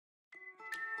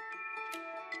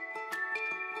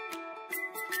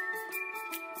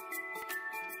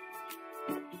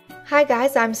Hi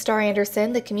guys, I'm Star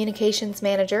Anderson, the Communications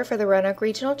Manager for the Roanoke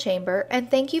Regional Chamber,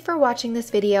 and thank you for watching this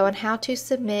video on how to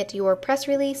submit your press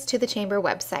release to the Chamber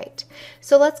website.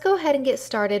 So let's go ahead and get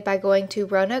started by going to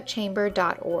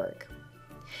roanokechamber.org.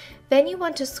 Then you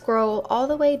want to scroll all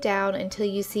the way down until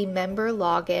you see Member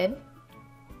Login.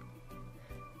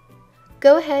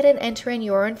 Go ahead and enter in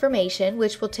your information,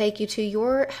 which will take you to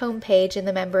your home page in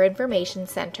the Member Information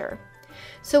Center.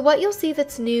 So what you'll see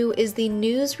that's new is the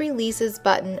News Releases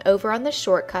button over on the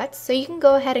shortcuts, so you can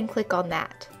go ahead and click on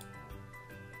that.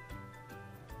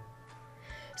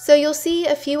 So you'll see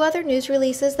a few other news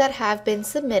releases that have been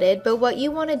submitted, but what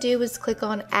you want to do is click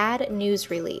on Add News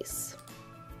Release.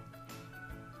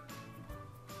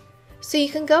 So you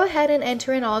can go ahead and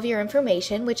enter in all of your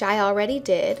information, which I already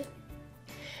did.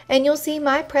 And you'll see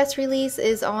my press release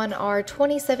is on our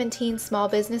 2017 Small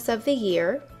Business of the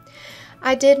Year.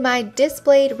 I did my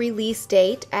displayed release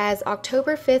date as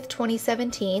October 5th,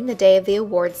 2017, the day of the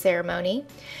award ceremony,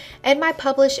 and my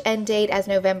publish end date as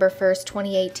November 1st,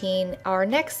 2018, our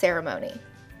next ceremony.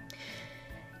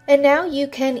 And now you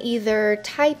can either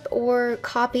type or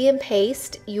copy and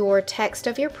paste your text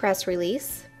of your press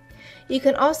release. You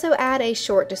can also add a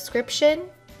short description,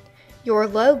 your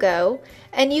logo,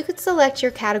 and you could select your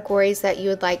categories that you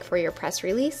would like for your press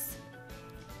release.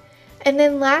 And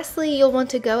then lastly, you'll want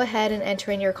to go ahead and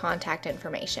enter in your contact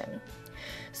information.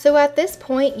 So at this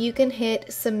point, you can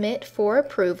hit Submit for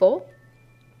approval,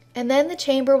 and then the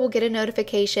Chamber will get a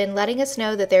notification letting us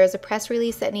know that there is a press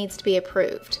release that needs to be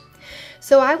approved.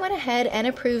 So I went ahead and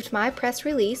approved my press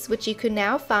release, which you can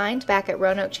now find back at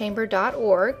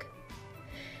roanokechamber.org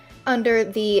under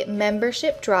the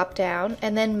Membership drop-down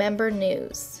and then Member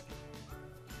News.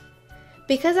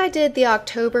 Because I did the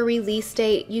October release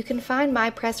date, you can find my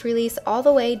press release all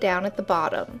the way down at the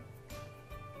bottom.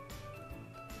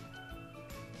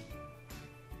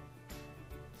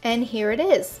 And here it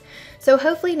is. So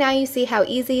hopefully now you see how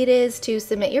easy it is to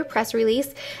submit your press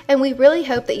release, and we really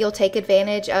hope that you'll take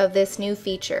advantage of this new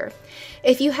feature.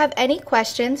 If you have any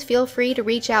questions, feel free to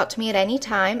reach out to me at any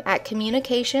time at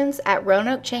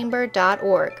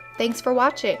communications@roanokechamber.org. Thanks for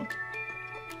watching.